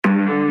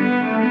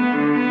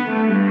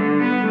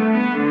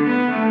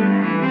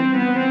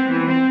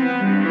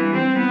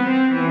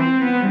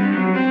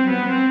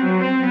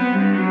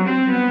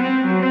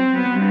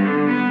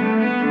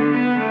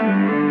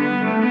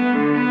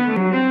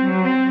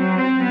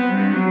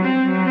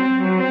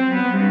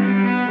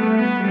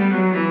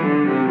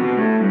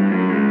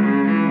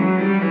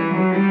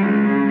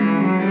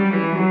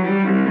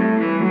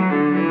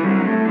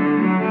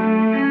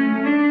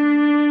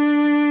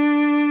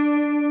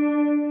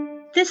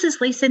This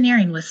is Lisa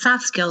Nearing with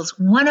Soft Skills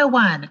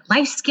 101,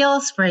 Life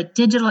Skills for a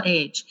Digital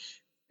Age.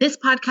 This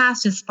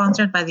podcast is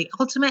sponsored by the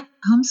Ultimate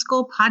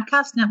Homeschool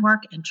Podcast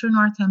Network and True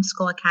North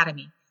Homeschool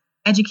Academy,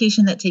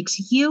 education that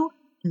takes you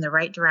in the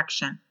right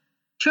direction.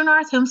 True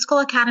North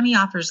Homeschool Academy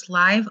offers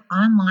live,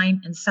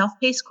 online, and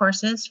self-paced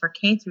courses for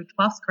K through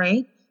 12th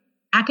grade,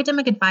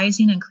 academic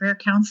advising and career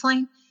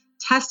counseling,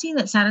 testing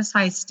that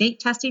satisfies state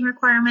testing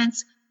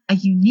requirements, a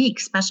unique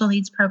special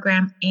needs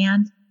program,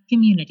 and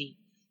community.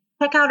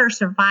 Check out our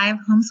Survive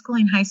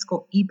Homeschooling High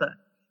School ebook.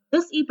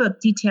 This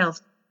ebook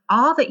details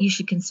all that you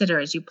should consider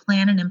as you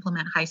plan and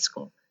implement high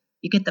school.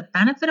 You get the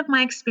benefit of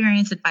my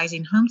experience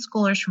advising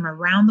homeschoolers from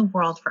around the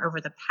world for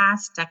over the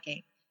past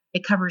decade.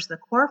 It covers the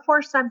core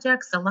 4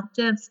 subjects,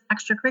 electives,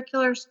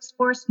 extracurriculars,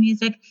 sports,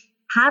 music,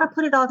 how to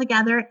put it all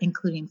together,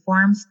 including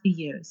forms to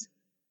use.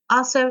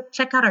 Also,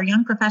 check out our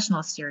Young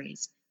Professionals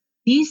series.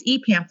 These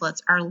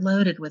e-pamphlets are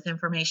loaded with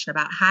information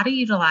about how to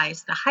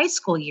utilize the high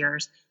school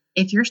years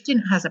if your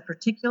student has a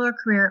particular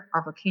career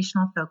or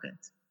vocational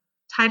focus.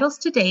 Titles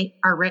to date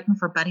are written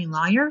for budding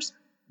lawyers,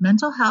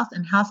 mental health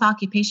and health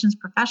occupations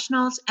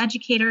professionals,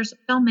 educators,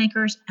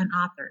 filmmakers, and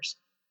authors.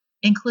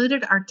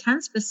 Included are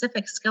 10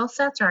 specific skill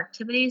sets or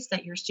activities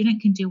that your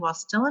student can do while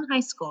still in high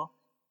school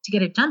to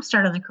get a jump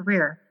start on the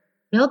career,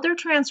 build their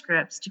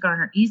transcripts to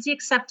garner easy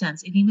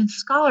acceptance and even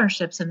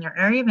scholarships in their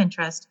area of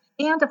interest,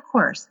 and of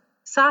course,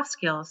 soft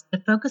skills to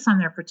focus on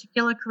their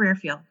particular career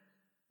field.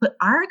 Put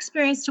our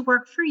experience to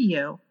work for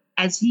you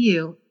as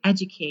you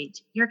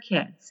educate your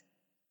kids.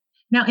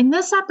 Now, in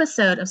this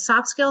episode of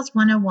Soft Skills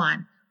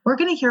 101, we're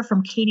going to hear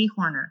from Katie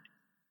Horner.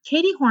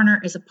 Katie Horner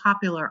is a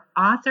popular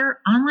author,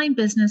 online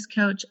business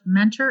coach,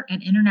 mentor,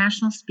 and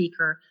international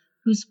speaker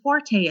whose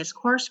forte is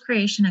course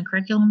creation and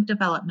curriculum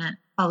development,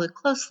 followed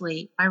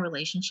closely by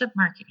relationship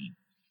marketing.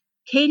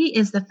 Katie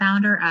is the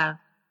founder of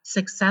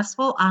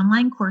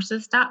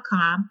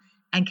SuccessfulOnlineCourses.com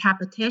and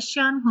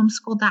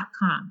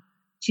CapitationHomeschool.com.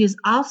 She is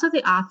also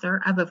the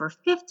author of over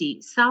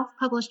 50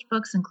 self-published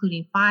books,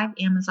 including 5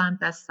 Amazon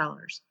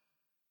bestsellers.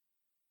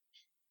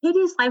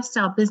 Katie's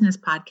lifestyle business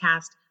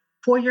podcast,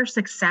 For Your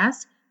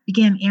Success,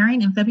 began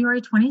airing in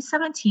February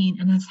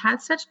 2017 and has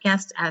had such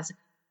guests as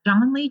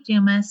John Lee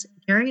Dumas,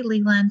 Gary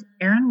Leland,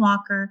 Aaron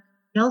Walker,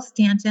 Bill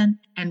Stanton,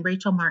 and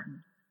Rachel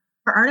Martin.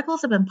 Her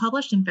articles have been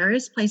published in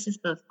various places,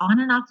 both on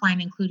and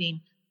offline,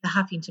 including the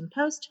Huffington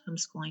Post,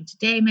 Homeschooling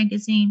Today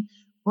magazine,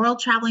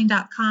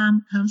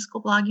 worldtraveling.com,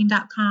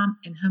 homeschoolblogging.com,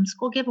 and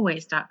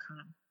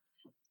homeschoolgiveaways.com.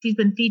 She's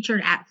been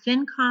featured at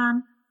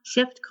FinCon,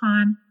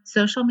 ShiftCon,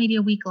 Social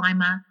Media Week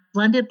Lima,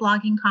 Blended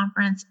Blogging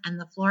Conference, and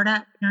the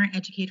Florida Parent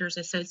Educators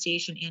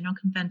Association annual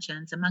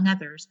conventions, among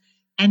others,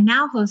 and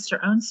now hosts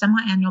her own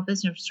semi-annual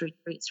business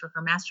retreats for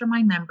her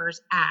mastermind members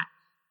at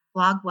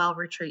Blogwell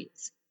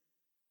Retreats.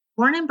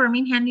 Born in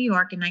Birmingham, New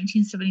York in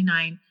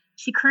 1979,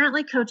 she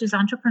currently coaches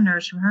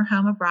entrepreneurs from her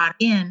home abroad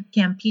in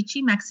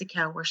Campeche,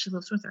 Mexico, where she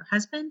lives with her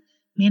husband,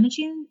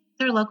 managing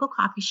their local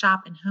coffee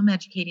shop and home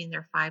educating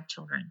their 5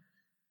 children.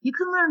 You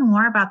can learn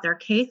more about their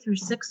K through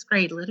 6th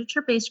grade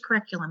literature-based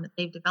curriculum that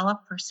they've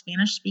developed for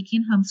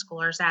Spanish-speaking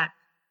homeschoolers at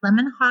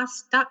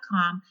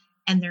lemonhaus.com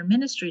and their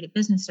ministry to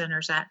business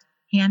owners at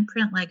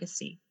Handprint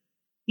Legacy.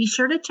 Be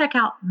sure to check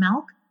out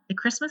Milk,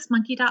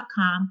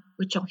 thechristmasmonkey.com,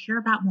 which you'll hear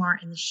about more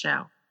in the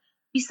show.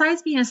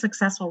 Besides being a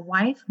successful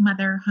wife,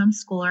 mother,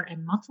 homeschooler,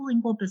 and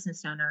multilingual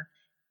business owner,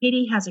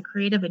 Katie has a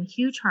creative and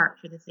huge heart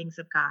for the things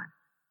of God.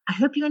 I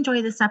hope you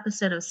enjoy this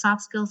episode of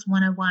Soft Skills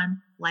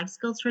 101, Life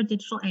Skills for a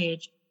Digital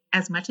Age,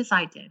 as much as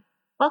I did.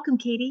 Welcome,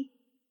 Katie.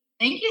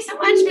 Thank you so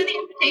much for the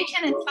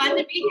invitation. It's fun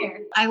to be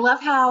here. I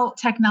love how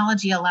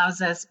technology allows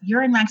us.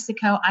 You're in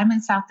Mexico. I'm in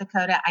South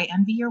Dakota. I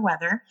envy your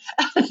weather.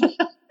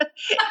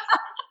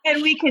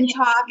 And we can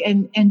talk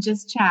and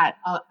just chat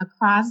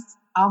across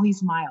all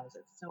these miles.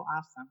 It's so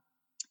awesome.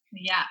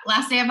 Yeah,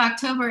 last day of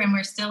October, and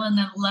we're still in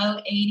the low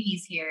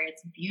 80s here.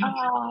 It's beautiful.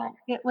 Oh,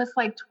 it was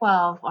like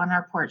 12 on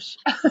our porch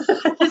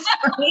this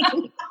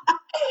morning.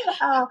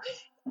 Oh,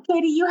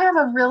 Katie, you have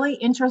a really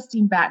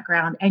interesting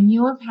background, and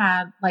you have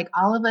had, like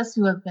all of us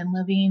who have been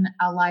living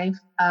a life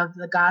of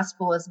the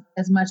gospel as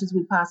much as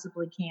we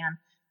possibly can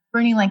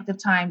for any length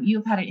of time,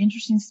 you've had an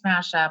interesting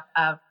smash up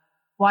of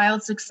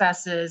wild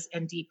successes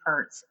and deep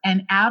hurts.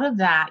 And out of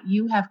that,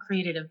 you have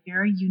created a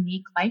very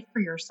unique life for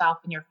yourself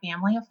and your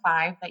family of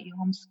 5 that you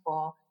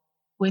homeschool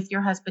with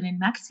your husband in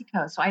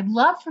Mexico. So I'd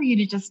love for you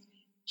to just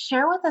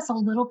share with us a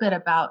little bit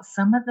about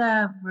some of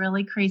the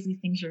really crazy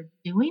things you're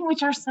doing,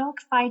 which are so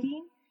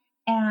exciting,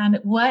 and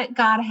what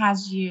God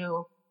has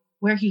you,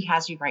 where he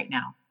has you right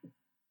now.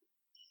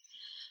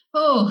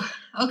 Oh,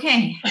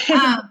 okay.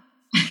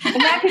 And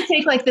that could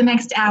take like the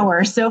next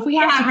hour. So if we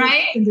have to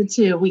break into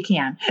 2, we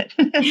can.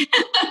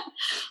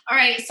 All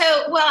right.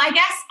 So, well, I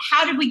guess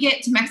how did we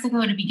get to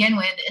Mexico to begin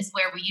with is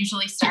where we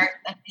usually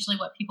start. That's usually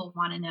what people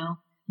want to know.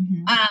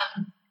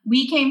 Mm-hmm.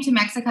 We came to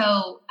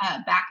Mexico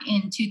back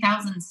in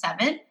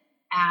 2007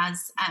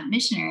 as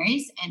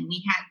missionaries, and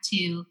we had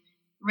to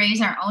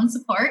raise our own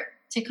support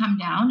to come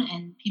down,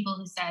 and people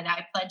who said,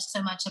 I pledge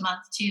so much a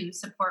month to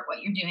support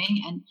what you're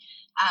doing. And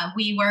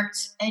we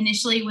worked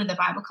initially with a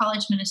Bible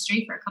college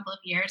ministry for a couple of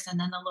years, and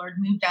then the Lord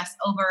moved us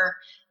over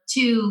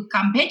to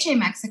Campeche,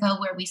 Mexico,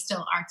 where we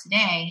still are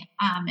today.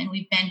 And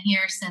we've been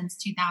here since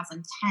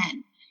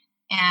 2010.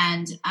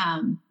 And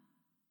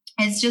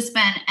it's just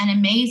been an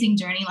amazing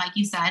journey, like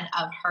you said,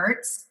 of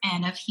hurts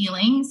and of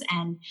healings.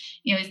 And,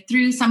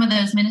 through some of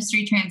those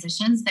ministry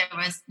transitions,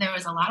 there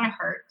was a lot of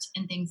hurt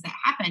and things that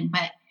happened.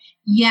 But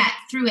yet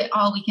through it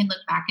all, we can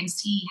look back and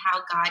see how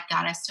God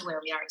got us to where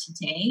we are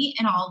today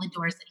and all the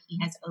doors that he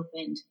has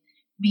opened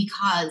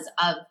because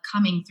of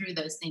coming through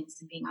those things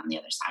and being on the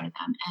other side of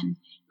them, and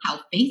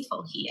how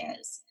faithful he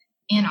is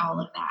in all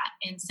of that.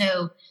 And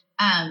so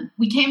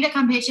we came to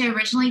Campeche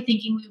originally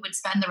thinking we would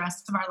spend the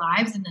rest of our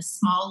lives in this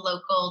small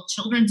local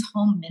children's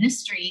home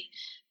ministry,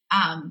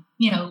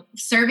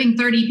 serving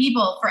 30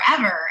 people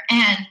forever.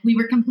 And we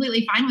were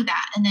completely fine with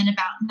that. And then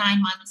about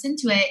 9 months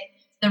into it,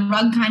 the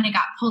rug kind of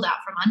got pulled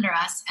out from under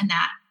us, and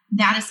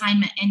that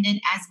assignment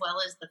ended, as well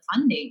as the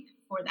funding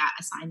for that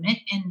assignment.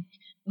 And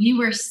we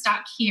were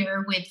stuck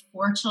here with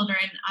 4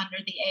 children under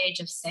the age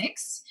of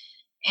 6.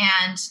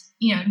 And,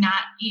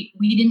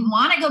 we didn't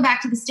want to go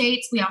back to the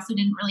States. We also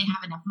didn't really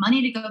have enough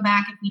money to go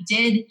back. If we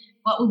did,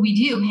 what would we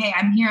do? Hey,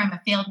 I'm here. I'm a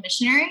failed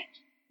missionary,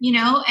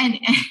 and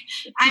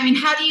I mean,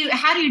 how do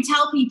you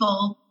tell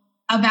people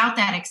about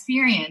that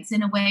experience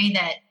in a way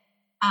that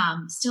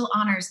still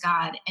honors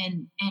God?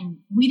 And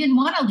we didn't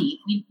want to leave.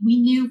 We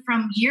knew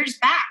from years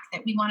back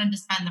that we wanted to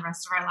spend the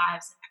rest of our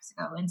lives in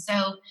Mexico. And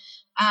so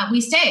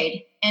we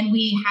stayed, and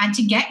we had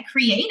to get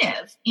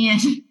creative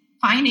in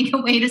finding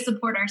a way to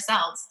support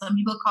ourselves. Some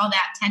people call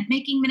that tent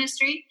making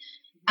ministry.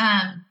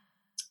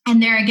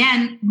 And there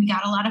again, we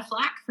got a lot of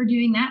flack for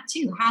doing that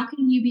too. How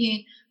can you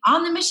be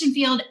on the mission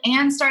field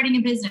and starting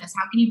a business?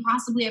 How can you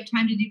possibly have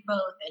time to do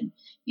both? And,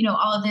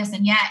 all of this.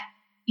 And yet,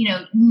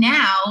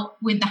 now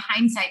with the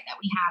hindsight that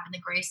we have and the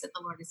grace that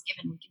the Lord has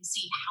given, we can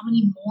see how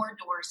many more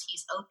doors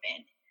he's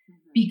opened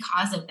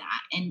because of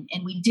that. And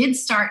we did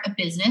start a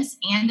business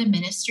and a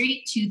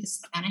ministry to the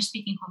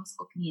Spanish-speaking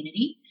homeschool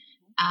community.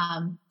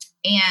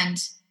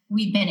 And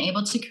we've been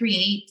able to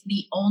create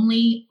the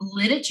only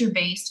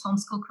literature-based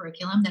homeschool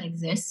curriculum that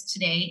exists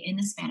today in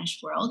the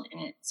Spanish world.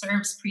 And it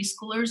serves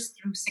preschoolers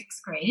through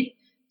 6th grade.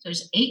 So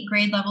there's 8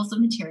 grade levels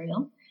of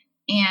material.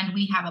 And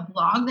we have a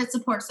blog that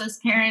supports those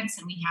parents,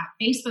 and we have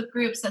Facebook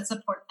groups that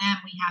support them.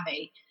 We have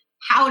a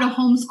how to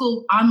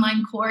homeschool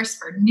online course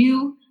for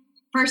new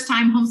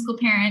first-time homeschool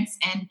parents.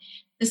 And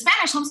the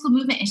Spanish homeschool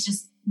movement is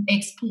just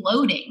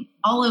exploding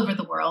all over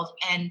the world.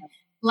 And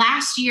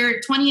last year,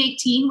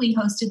 2018, we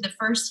hosted the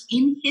first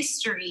in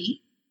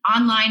history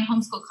online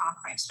homeschool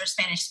conference for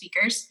Spanish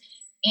speakers.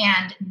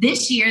 And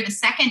this year, the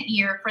second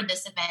year for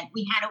this event,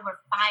 we had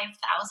over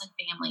 5,000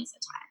 families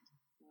attend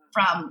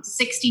from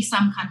 60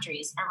 some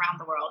countries around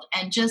the world,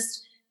 and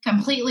just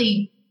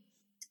completely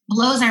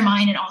blows our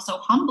mind and also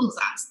humbles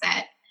us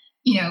that,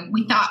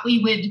 we thought we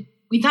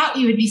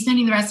would be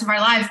spending the rest of our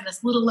lives in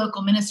this little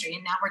local ministry.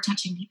 And now we're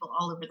touching people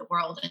all over the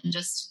world, and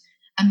just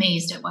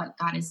amazed at what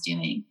God is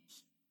doing.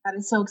 That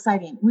is so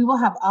exciting. We will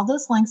have all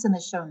those links in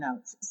the show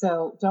notes.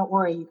 So don't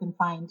worry, you can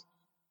find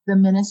the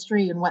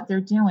ministry and what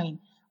they're doing.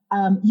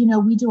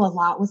 We do a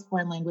lot with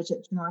foreign language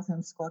at True North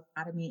Homeschool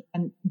Academy.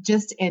 And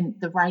just in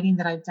the writing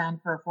that I've done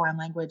for a foreign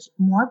language,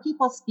 more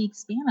people speak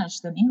Spanish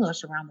than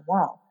English around the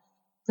world.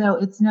 So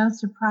it's no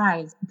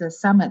surprise the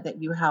summit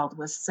that you held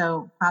was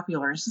so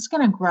popular. It's just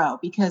going to grow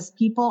because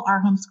people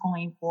are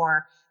homeschooling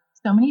for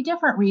so many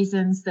different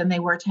reasons than they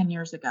were 10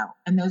 years ago.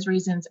 And those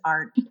reasons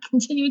are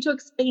continuing to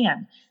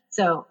expand.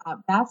 So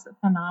that's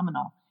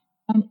phenomenal.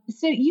 And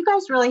so you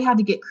guys really had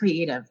to get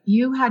creative.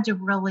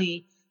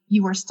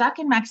 You were stuck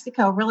in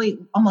Mexico, really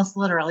almost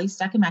literally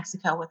stuck in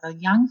Mexico with a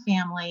young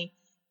family.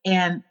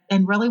 And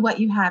really what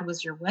you had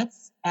was your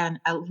wits and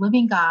a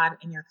living God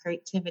and your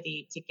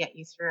creativity to get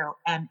you through.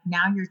 And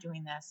now you're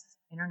doing this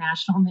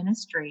international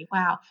ministry.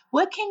 Wow.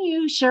 What can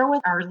you share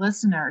with our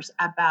listeners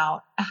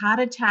about how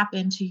to tap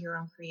into your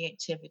own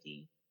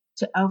creativity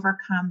to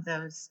overcome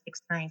those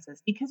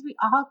experiences? Because we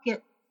all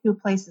get to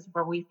places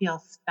where we feel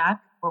stuck,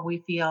 where we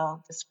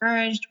feel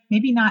discouraged,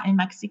 maybe not in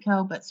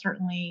Mexico, but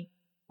certainly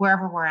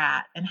wherever we're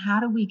at. And how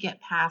do we get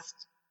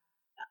past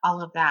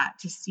all of that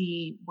to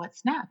see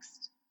what's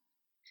next?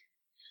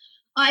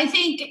 Well, I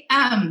think,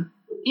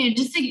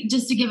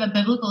 just to give a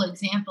biblical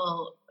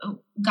example,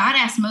 God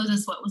asked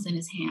Moses what was in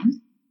his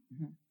hand.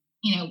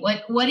 Mm-hmm.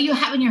 What do you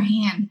have in your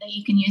hand that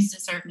you can use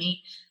to serve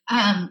me?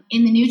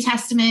 In the New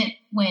Testament,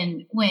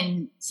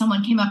 when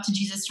someone came up to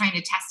Jesus trying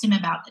to test him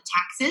about the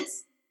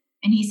taxes,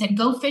 and he said,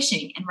 go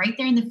fishing. And right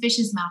there in the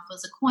fish's mouth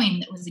was a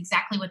coin that was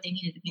exactly what they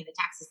needed to pay the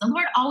taxes. The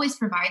Lord always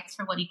provides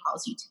for what he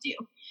calls you to do.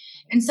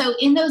 And so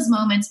in those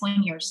moments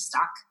when you're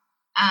stuck,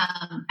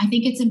 I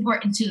think it's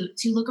important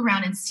to look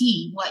around and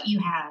see what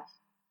you have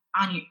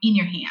in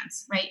your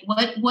hands, right?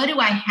 What do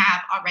I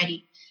have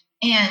already?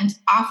 And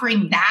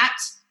offering that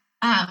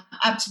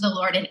up to the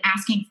Lord and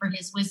asking for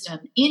his wisdom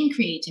in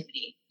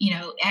creativity.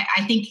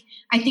 I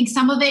think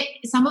some of it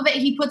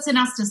he puts in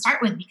us to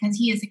start with because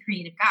he is a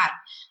creative God.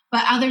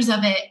 But others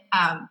of it,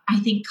 I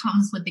think,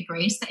 comes with the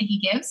grace that he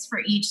gives for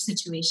each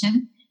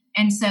situation.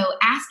 And so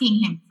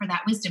asking him for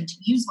that wisdom to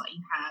use what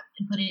you have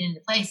and put it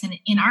into place. And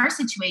in our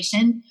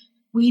situation,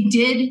 we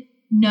did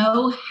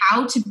know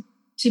how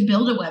to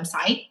build a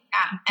website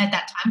at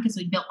that time, because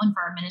we built one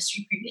for our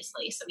ministry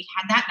previously. So we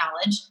had that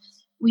knowledge.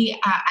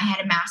 I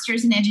had a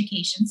master's in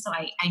education, so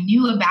I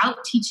knew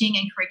about teaching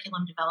and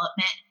curriculum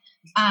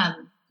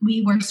development.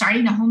 We were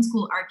starting to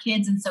homeschool our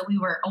kids, and so we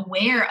were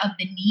aware of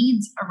the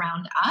needs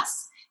around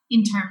us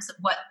in terms of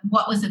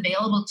what was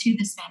available to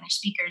the Spanish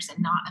speakers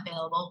and not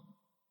available.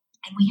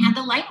 And we had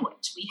the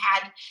language. We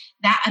had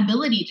that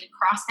ability to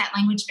cross that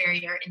language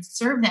barrier and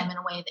serve them in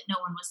a way that no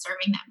one was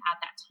serving them at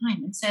that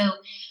time. And so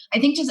I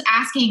think just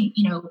asking,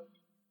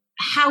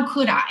 how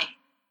could I,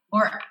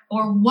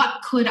 or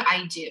what could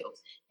I do?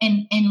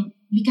 And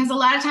because a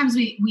lot of times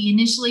we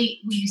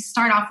initially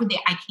start off with the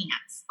I can't.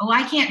 Oh,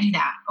 I can't do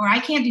that, or I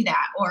can't do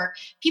that, or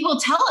people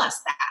tell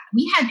us that.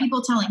 We had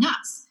people telling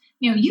us,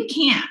 you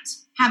can't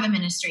have a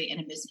ministry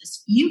and a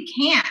business. You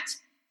can't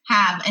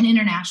have an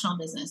international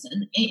business,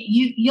 and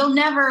you'll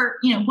never,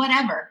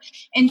 whatever.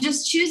 And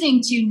just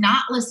choosing to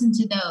not listen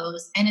to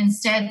those and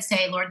instead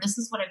say, Lord, this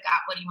is what I've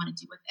got. What do you want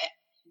to do with it?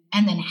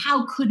 And then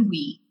how could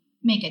we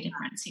make a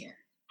difference here?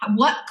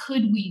 What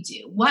could we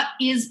do? What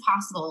is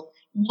possible?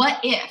 What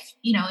if,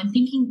 and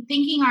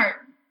thinking our,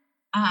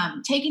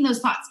 taking those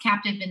thoughts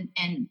captive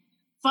and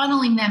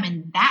funneling them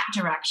in that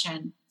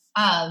direction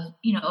of,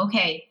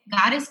 okay,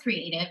 God is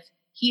creative.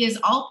 He is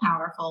all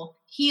powerful.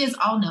 He is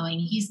all knowing.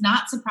 He's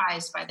not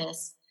surprised by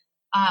this.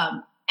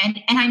 And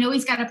I know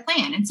he's got a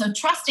plan. And so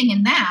trusting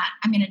in that,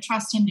 I'm going to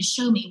trust him to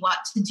show me what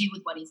to do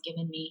with what he's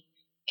given me.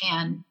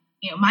 And,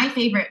 my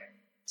favorite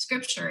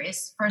scripture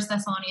is 1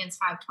 Thessalonians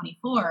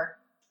 5:24.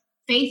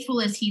 Faithful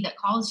is he that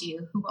calls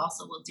you, who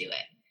also will do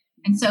it.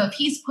 And so if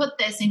he's put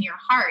this in your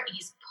heart,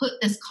 he's put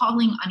this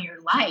calling on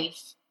your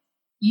life,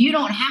 you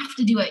don't have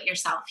to do it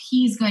yourself.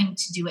 He's going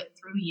to do it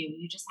through you.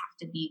 You just have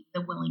to be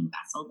the willing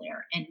vessel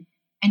there and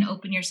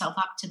open yourself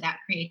up to that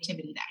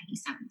creativity that he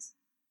sends.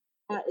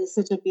 That is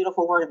such a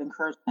beautiful word of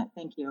encouragement.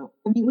 Thank you.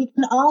 I mean, we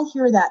can all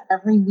hear that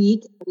every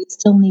week. We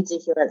still need to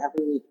hear it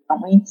every week,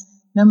 don't we?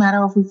 No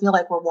matter if we feel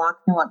like we're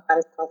walking in what God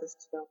has called us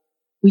to do.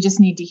 We just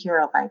need to hear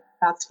it like,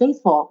 God's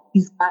faithful.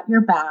 He's got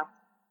your back.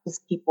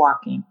 Just keep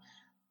walking.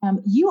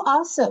 You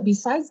also,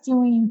 besides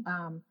doing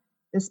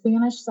the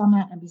Spanish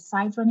Summit and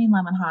besides running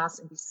Lemon House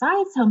and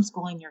besides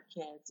homeschooling your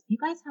kids, you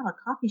guys have a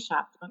coffee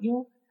shop, don't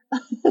you?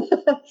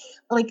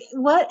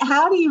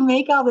 How do you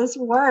make all this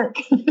work?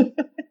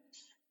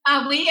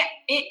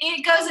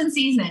 It goes in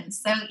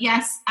seasons. So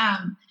yes, a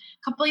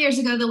couple of years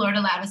ago, the Lord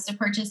allowed us to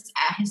purchase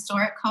a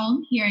historic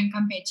home here in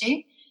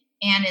Campeche.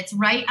 And it's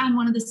right on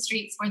one of the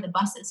streets where the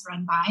buses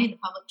run by, the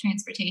public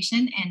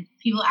transportation. And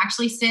people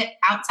actually sit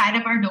outside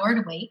of our door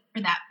to wait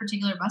for that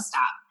particular bus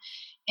stop.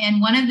 And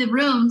one of the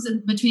rooms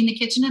between the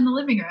kitchen and the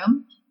living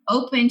room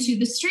open to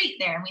the street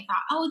there. And we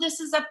thought, oh, this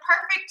is a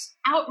perfect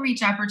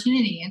outreach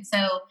opportunity. And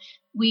so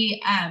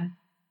we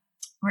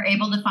were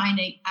able to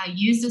find a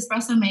used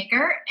espresso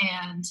maker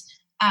and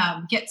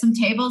get some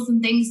tables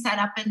and things set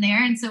up in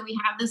there. And so we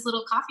have this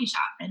little coffee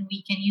shop, and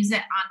we can use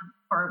it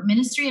for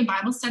ministry and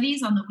Bible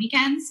studies on the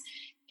weekends,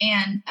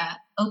 and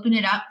open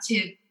it up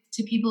to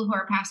people who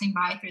are passing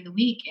by through the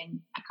week, and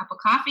a cup of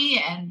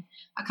coffee and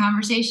a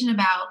conversation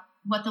about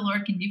what the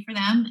Lord can do for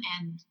them.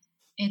 And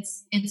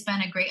it's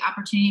been a great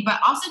opportunity, but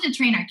also to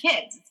train our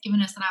kids. It's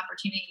given us an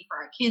opportunity for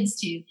our kids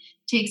to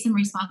take some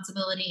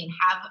responsibility and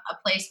have a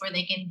place where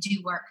they can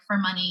do work for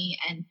money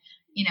and,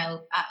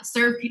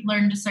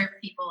 learn to serve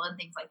people and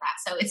things like that.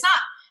 So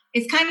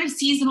it's kind of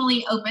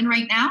seasonally open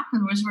right now,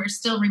 and we're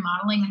still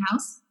remodeling the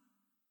house.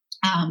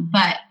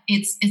 But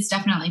it's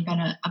definitely been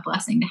a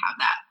blessing to have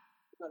that.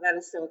 Well, that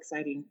is so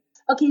exciting.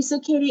 Okay, so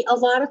Katie, a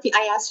lot of people,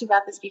 I asked you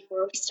about this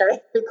before we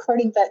started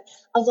recording, but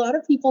a lot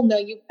of people know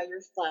you by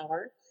your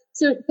flower.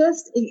 So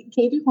just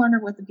Katie Horner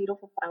with a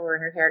beautiful flower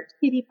in her hair.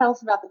 Katie, tell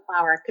us about the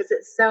flower, because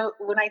it's so,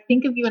 when I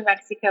think of you in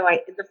Mexico,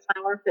 the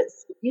flower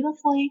fits so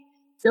beautifully.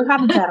 So how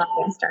did that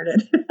all get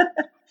started?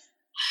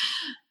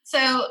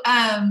 So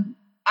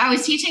I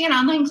was teaching an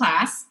online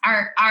class.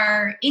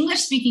 Our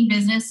English-speaking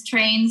business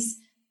trains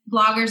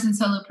bloggers and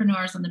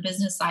solopreneurs on the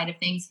business side of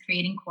things,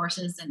 creating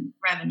courses and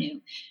revenue.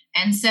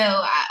 And so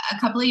a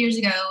couple of years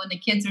ago, when the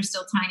kids were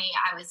still tiny,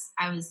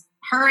 I was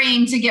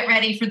hurrying to get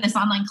ready for this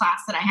online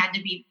class that I had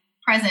to be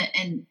present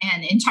and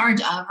in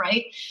charge of,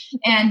 right?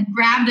 And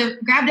grabbed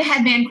a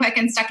headband quick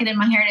and stuck it in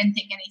my hair. Didn't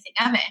think anything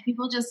of it. And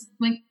people just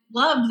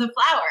loved the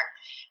flower.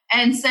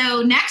 And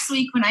so next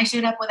week when I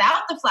showed up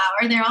without the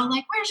flower, they're all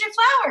like, "Where's your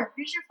flower?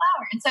 Where's your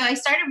flower?" And so I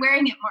started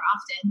wearing it more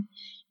often.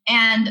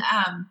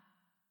 And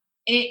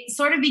it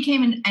sort of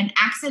became an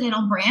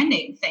accidental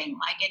branding thing.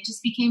 Like it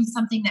just became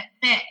something that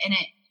fit, and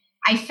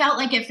I felt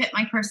like it fit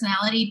my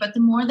personality. But the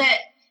more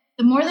that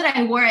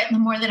I wore it, the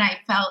more that I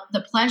felt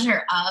the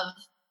pleasure of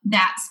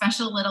that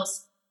special little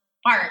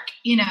spark,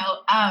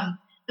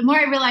 the more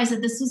I realized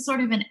that this was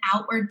sort of an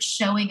outward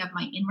showing of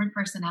my inward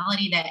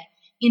personality that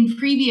in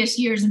previous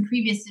years and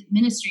previous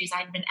ministries,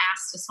 I'd been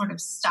asked to sort of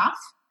stuff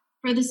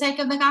for the sake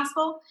of the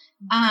gospel.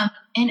 And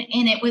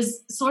it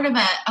was sort of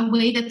a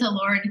way that the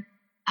Lord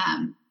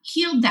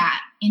healed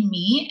that in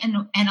me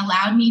and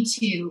allowed me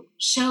to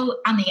show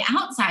on the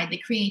outside the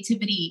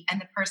creativity and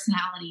the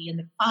personality and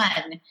the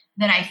fun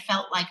that I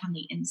felt like on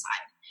the inside.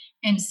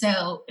 And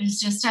so it was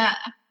just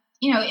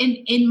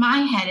in my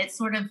head, it's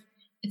sort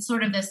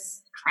of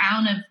this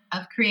crown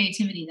of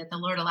creativity that the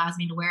Lord allows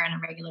me to wear on a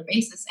regular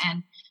basis.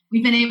 And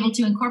we've been able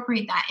to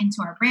incorporate that into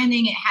our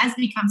branding. It has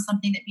become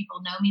something that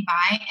people know me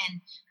by,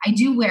 and I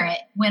do wear it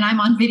when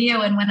I'm on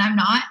video and when I'm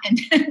not. And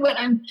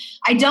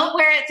I don't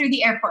wear it through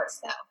the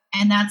airports though.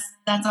 And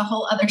that's a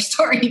whole other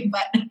story,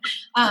 but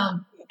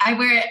I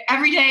wear it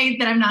every day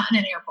that I'm not in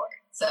an airport.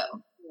 So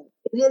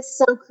it is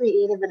so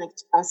creative and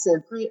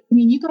expressive. I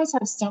mean, you guys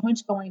have so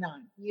much going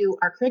on. You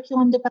are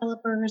curriculum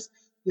developers,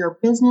 you're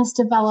business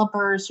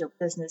developers, you're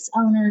business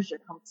owners, you're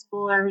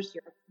homeschoolers,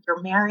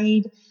 you're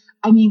married.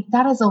 I mean,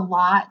 that is a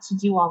lot to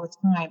do all the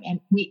time. And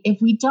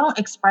if we don't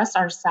express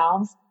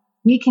ourselves,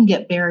 we can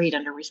get buried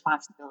under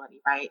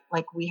responsibility, right?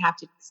 Like we have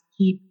to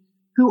keep,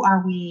 who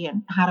are we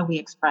and how do we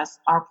express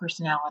our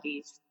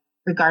personalities,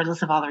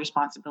 regardless of all the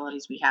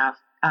responsibilities we have.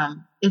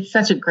 It's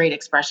such a great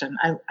expression.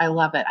 I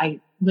love it.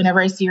 Whenever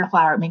I see your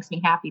flower, it makes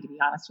me happy, to be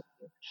honest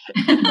with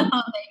you.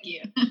 Oh, thank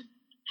you.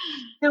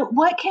 So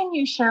what can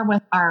you share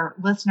with our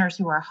listeners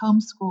who are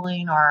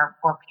homeschooling or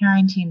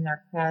parenting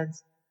their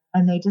kids,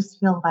 and they just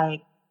feel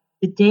like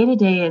the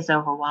day-to-day is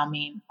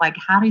overwhelming? Like,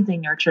 how do they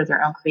nurture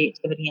their own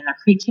creativity and their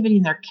creativity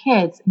in their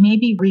kids?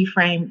 Maybe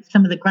reframe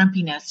some of the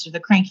grumpiness or the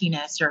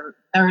crankiness or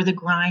the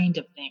grind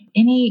of things.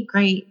 Any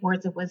great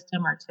words of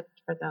wisdom or tips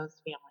for those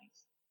families?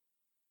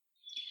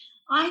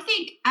 Well, I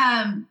think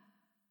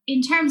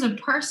in terms of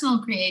personal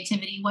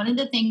creativity, one of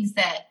the things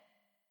that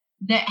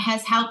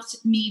has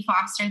helped me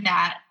foster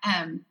that,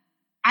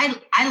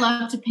 I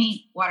love to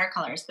paint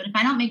watercolors, but if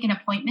I don't make an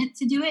appointment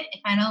to do it,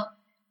 if I don't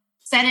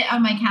set it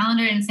on my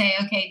calendar and say,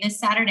 okay, this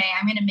Saturday,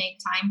 I'm going to make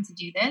time to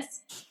do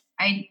this,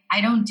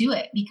 I don't do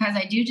it because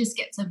I do just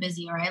get so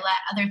busy, or I let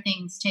other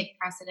things take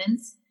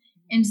precedence.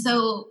 And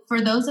so for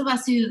those of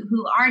us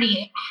who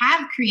already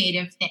have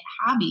creative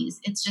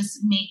hobbies, it's just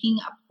making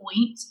a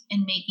point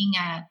and making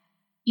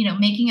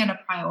it a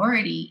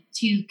priority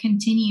to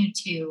continue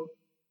to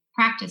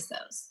practice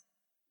those.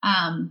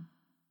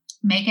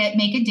 Make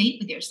a date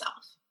with yourself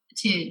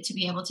to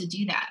be able to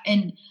do that.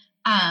 And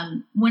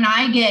when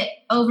I get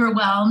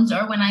overwhelmed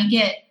or when I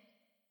get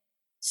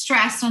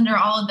stressed under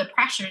all of the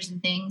pressures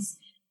and things,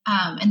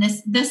 and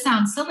this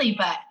sounds silly,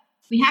 but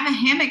we have a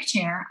hammock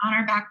chair on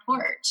our back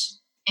porch,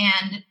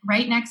 and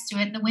right next to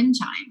it, the wind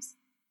chimes.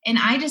 And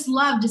I just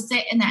love to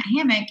sit in that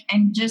hammock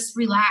and just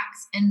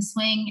relax and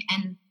swing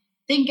and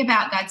think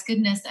about God's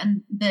goodness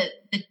and the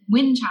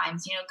wind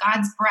chimes,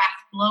 God's breath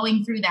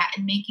blowing through that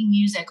and making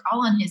music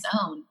all on his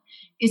own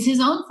is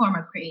his own form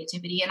of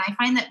creativity. And I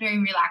find that very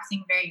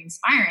relaxing, very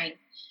inspiring,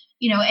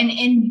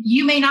 and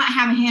you may not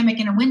have a hammock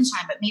and a wind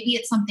chime, but maybe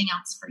it's something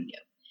else for you.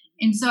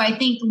 And so I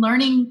think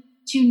learning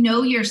to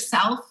know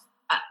yourself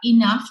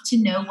enough to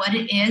know what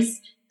it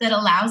is that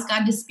allows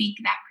God to speak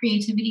that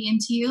creativity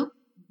into you,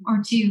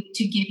 or to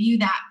give you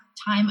that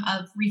time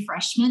of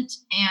refreshment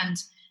and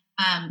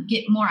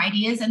get more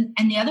ideas. And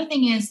the other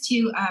thing is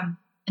to,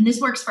 and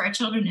this works for our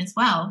children as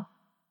well,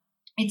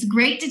 it's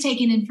great to take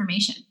in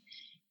information.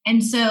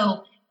 And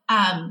so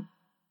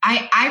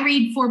I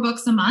read 4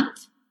 books a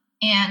month,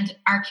 and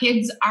our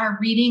kids are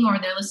reading or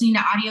they're listening to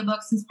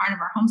audiobooks as part of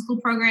our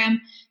homeschool program.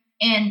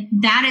 And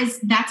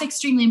that's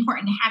extremely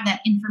important to have that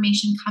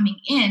information coming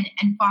in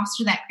and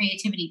foster that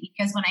creativity.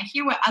 Because when I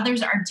hear what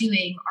others are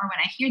doing, or when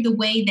I hear the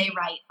way they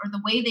write or the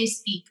way they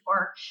speak,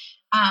 or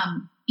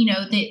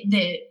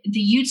the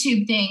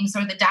YouTube things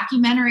or the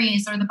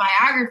documentaries or the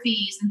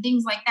biographies and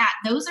things like that,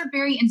 those are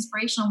very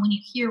inspirational when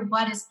you hear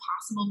what is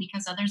possible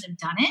because others have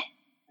done it.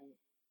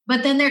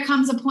 But then there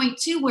comes a point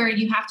too where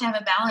you have to have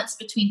a balance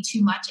between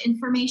too much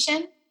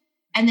information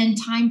and then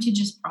time to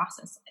just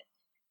process it.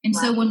 And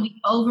so when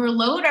we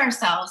overload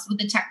ourselves with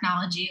the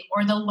technology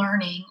or the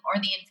learning or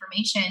the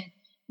information,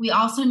 we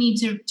also need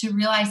to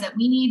realize that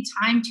we need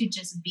time to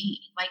just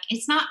be. Like,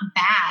 it's not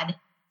bad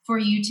for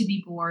you to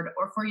be bored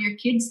or for your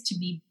kids to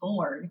be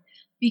bored,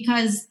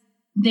 because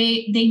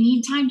they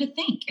need time to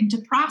think and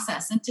to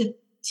process and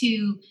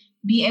to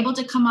be able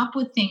to come up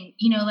with things.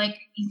 Like,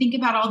 you think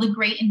about all the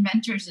great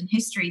inventors in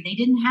history, they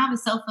didn't have a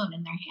cell phone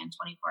in their hand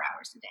 24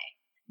 hours a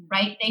day,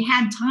 right? They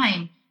had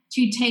time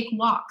to take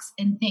walks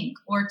and think,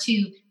 or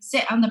to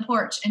sit on the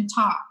porch and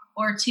talk,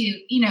 or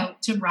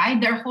to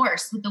ride their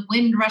horse with the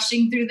wind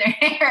rushing through their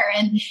hair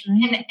and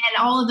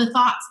all of the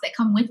thoughts that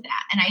come with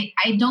that. And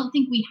I don't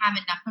think we have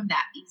enough of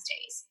that these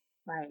days.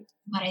 Right.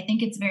 But I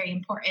think it's very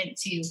important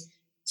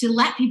to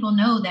let people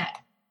know that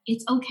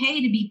it's okay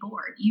to be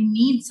bored. You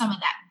need some of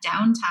that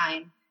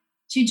downtime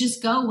to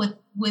just go with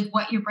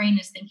what your brain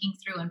is thinking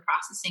through and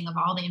processing of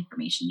all the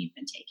information you've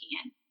been taking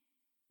in.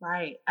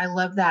 Right. I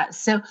love that.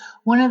 So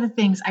one of the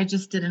things, I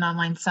just did an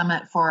online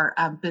summit for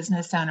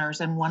business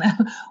owners. And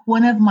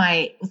one of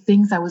my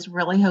things I was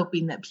really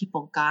hoping that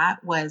people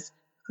got was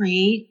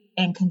create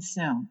and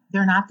consume.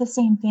 They're not the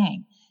same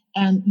thing.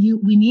 And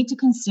we need to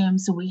consume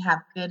so we have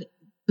good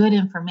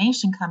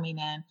information coming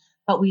in,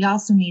 but we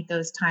also need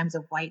those times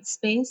of white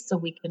space so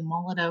we can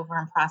mull it over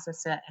and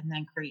process it and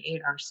then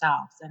create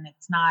ourselves. And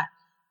it's not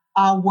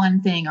all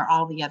one thing or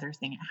all the other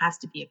thing. It has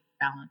to be a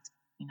balance,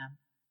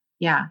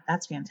 Yeah,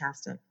 that's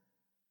fantastic.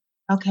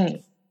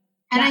 Okay.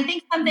 And I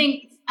think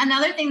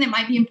another thing that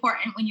might be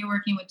important when you're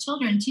working with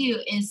children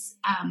too is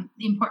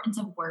the importance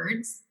of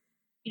words,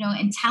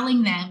 and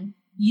telling them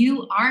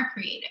you are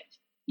creative.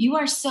 You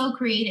are so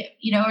creative,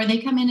 or they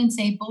come in and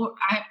say,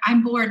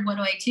 I'm bored. What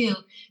do I do?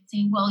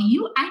 Saying, well,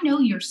 I know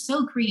you're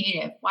so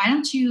creative. Why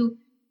don't you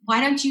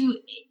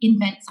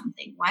invent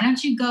something? Why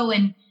don't you go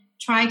and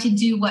try to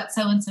do what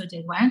so-and-so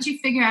did? Why don't you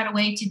figure out a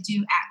way to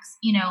do X,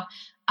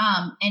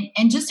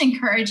 and just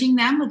encouraging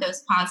them with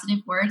those positive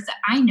words that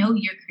I know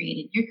you're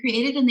created. You're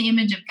created in the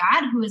image of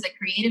God, who is a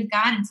creative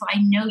God. And so I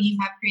know you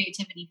have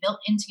creativity built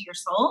into your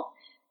soul.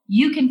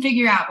 You can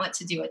figure out what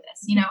to do with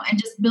this, and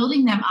just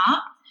building them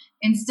up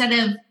instead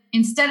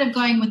of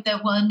going with the,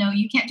 well, no,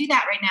 you can't do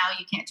that right now.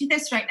 You can't do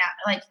this right now.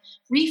 Like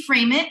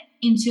reframe it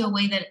into a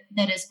way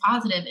that is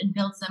positive and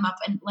builds them up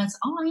and lets,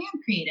 I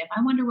am creative.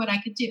 I wonder what I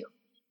could do,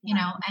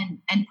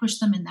 and push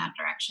them in that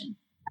direction.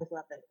 I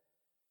love it.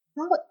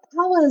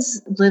 How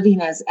is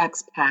living as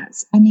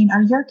expats? I mean,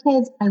 are your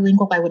kids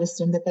bilingual? I would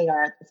assume that they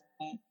are at this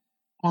point.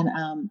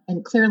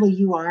 And clearly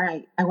you are.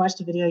 I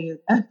watched a video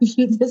of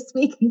you this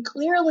week, and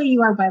clearly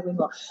you are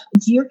bilingual.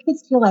 Do your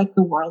kids feel like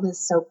the world is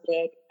so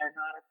big they're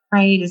not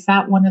afraid? Is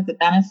that one of the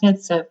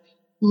benefits of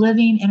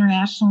living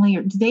internationally,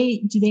 or do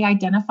they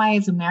identify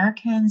as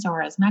Americans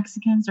or as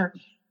Mexicans? Or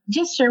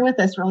just share with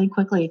us really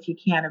quickly, if you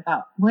can,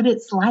 about what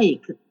it's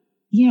like,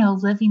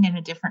 living in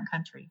a different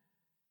country.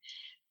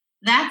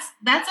 That's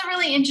a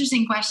really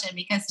interesting question,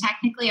 because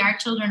technically our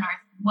children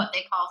are what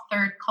they call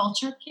third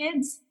culture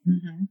kids.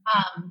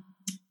 Mm-hmm.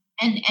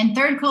 And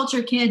third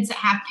culture kids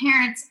have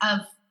parents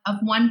of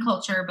one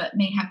culture, but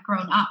may have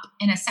grown up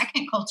in a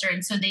second culture.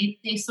 And so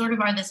they sort of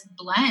are this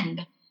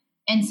blend.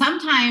 And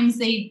sometimes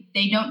they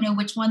don't know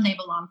which one they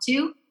belong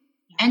to.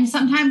 And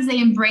sometimes they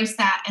embrace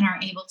that and are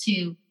able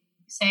to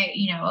say,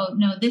 oh,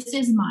 no, this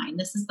is mine.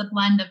 This is the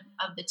blend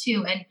of the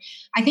two. And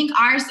I think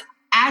ours,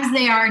 as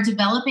they are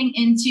developing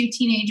into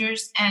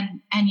teenagers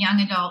and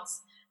young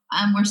adults,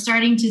 we're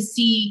starting to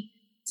see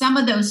some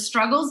of those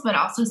struggles, but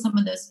also some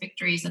of those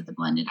victories of the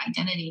blended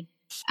identity.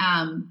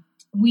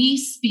 We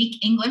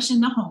speak English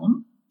in the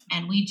home,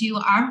 and we do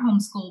our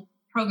homeschool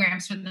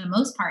programs for the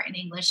most part in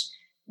English.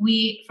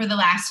 For the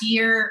last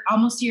year,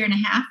 almost year and a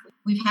half,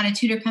 we've had a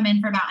tutor come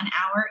in for about an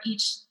hour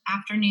each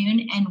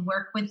afternoon and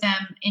work with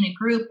them in a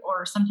group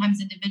or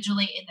sometimes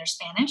individually in their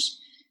Spanish.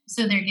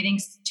 So they're getting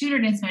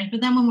tutored in Spanish.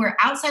 But then when we're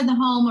outside the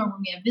home or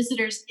when we have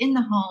visitors in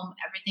the home,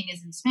 everything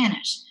is in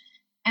Spanish.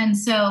 And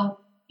so,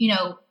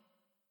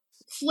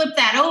 flip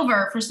that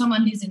over for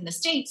someone who's in the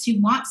States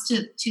who wants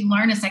to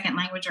learn a second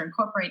language or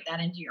incorporate that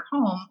into your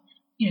home.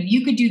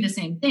 You could do the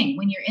same thing.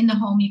 When you're in the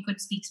home, you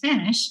could speak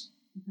Spanish.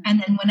 Mm-hmm. And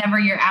then whenever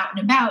you're out and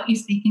about, you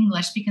speak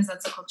English, because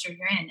that's the culture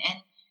you're in.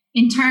 And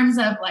in terms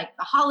of like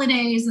the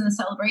holidays and the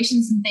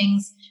celebrations and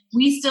things,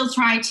 we still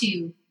try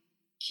to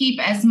keep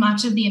as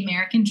much of the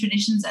American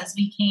traditions as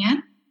we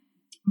can,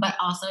 but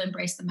also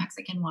embrace the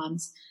Mexican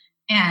ones.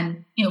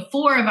 And,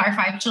 4 of our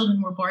 5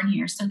 children were born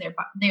here. So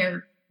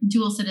they're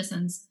dual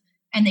citizens,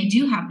 and they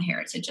do have the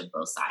heritage of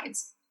both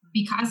sides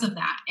because of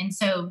that. And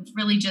so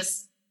really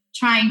just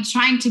trying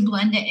to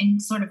blend it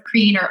and sort of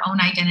create our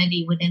own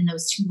identity within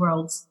those two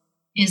worlds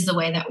is the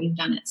way that we've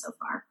done it so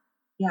far.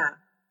 Yeah.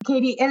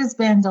 Katie, it has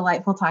been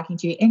delightful talking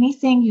to you.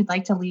 Anything you'd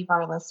like to leave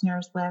our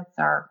listeners with,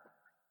 or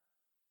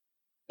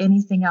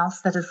anything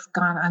else that has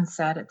gone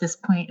unsaid at this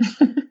point?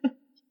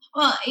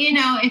 Well,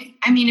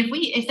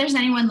 if there's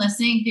anyone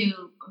listening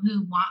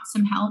who wants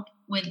some help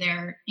with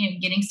their,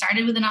 getting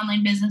started with an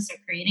online business or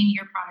creating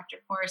your product or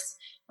course,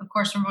 of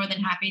course, we're more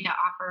than happy to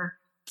offer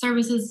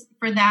services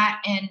for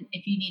that. And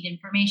if you need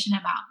information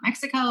about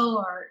Mexico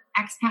or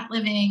expat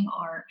living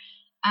or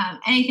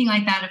anything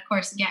like that, of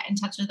course, get in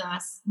touch with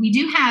us. We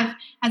do have,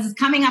 as it's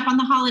coming up on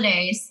the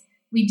holidays,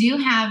 we do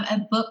have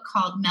a book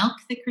called Milk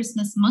the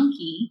Christmas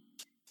Monkey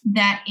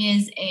that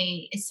is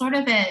it's sort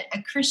of a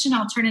Christian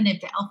alternative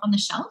to Elf on the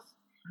Shelf.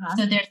 Uh-huh.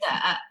 So there's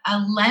a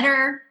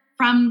letter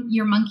from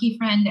your monkey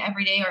friend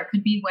every day, or it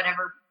could be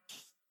whatever,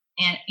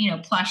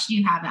 and plush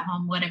you have at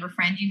home, whatever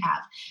friend you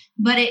have.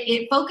 But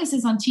it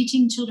focuses on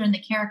teaching children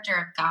the character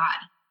of God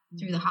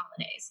through the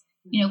holidays.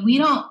 We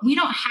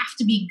don't have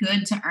to be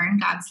good to earn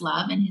God's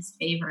love and his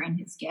favor and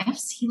his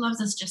gifts. He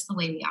loves us just the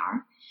way we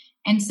are.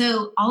 And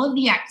so all of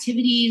the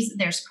activities,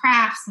 there's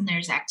crafts and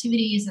there's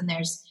activities and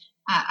there's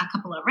a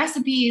couple of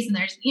recipes and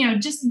there's,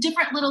 just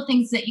different little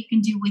things that you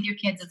can do with your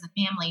kids as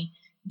a family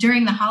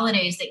during the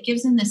holidays that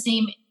gives them the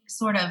same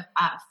sort of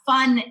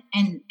fun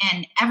and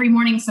every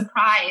morning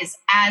surprise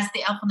as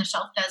the Elf on the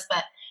Shelf does,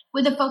 but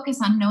with a focus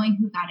on knowing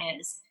who God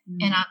is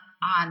and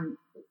on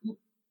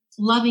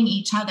loving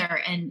each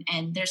other.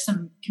 And there's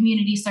some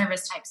community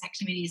service types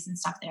activities and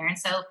stuff there. And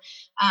so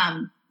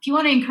if you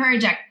want to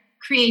encourage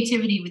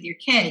creativity with your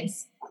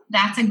kids,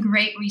 that's a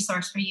great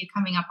resource for you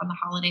coming up on the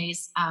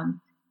holidays.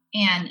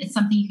 And it's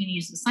something you can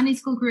use with Sunday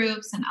school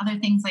groups and other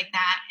things like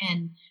that.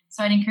 And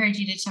so I'd encourage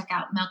you to check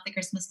out Milk the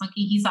Christmas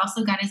Monkey. He's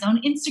also got his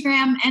own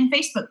Instagram and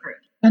Facebook group.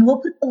 And we'll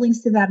put the links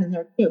to that in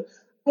there too.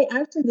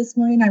 Actually, this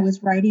morning I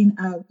was writing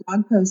a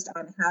blog post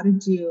on how to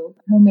do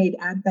homemade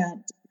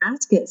Advent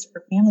baskets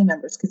for family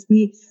members, because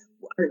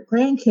our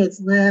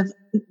grandkids live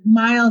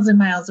miles and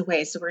miles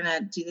away. So we're going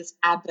to do this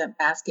Advent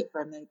basket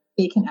for them.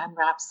 They can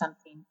unwrap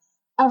something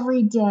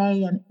every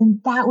day.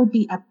 And that would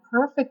be a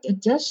perfect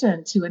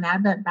addition to an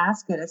Advent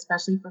basket,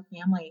 especially for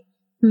family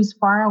who's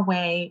far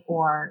away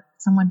or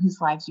someone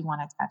whose lives you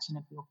want to touch in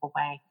a beautiful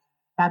way.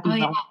 That'd be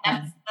really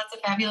fun. That's a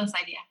fabulous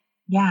idea.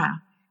 Yeah.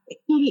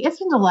 Katie, it's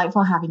been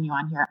delightful having you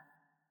on here.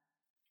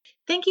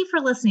 Thank you for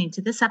listening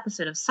to this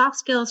episode of Soft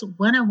Skills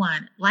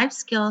 101, Life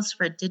Skills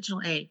for a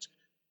Digital Age.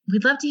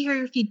 We'd love to hear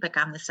your feedback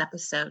on this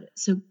episode,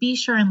 so be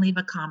sure and leave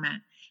a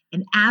comment.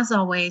 And as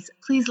always,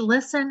 please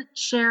listen,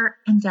 share,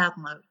 and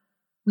download.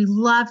 We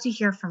love to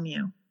hear from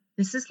you.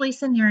 This is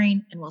Lisa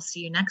Nearing, and we'll see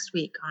you next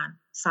week on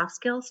Soft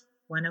Skills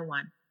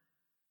 101.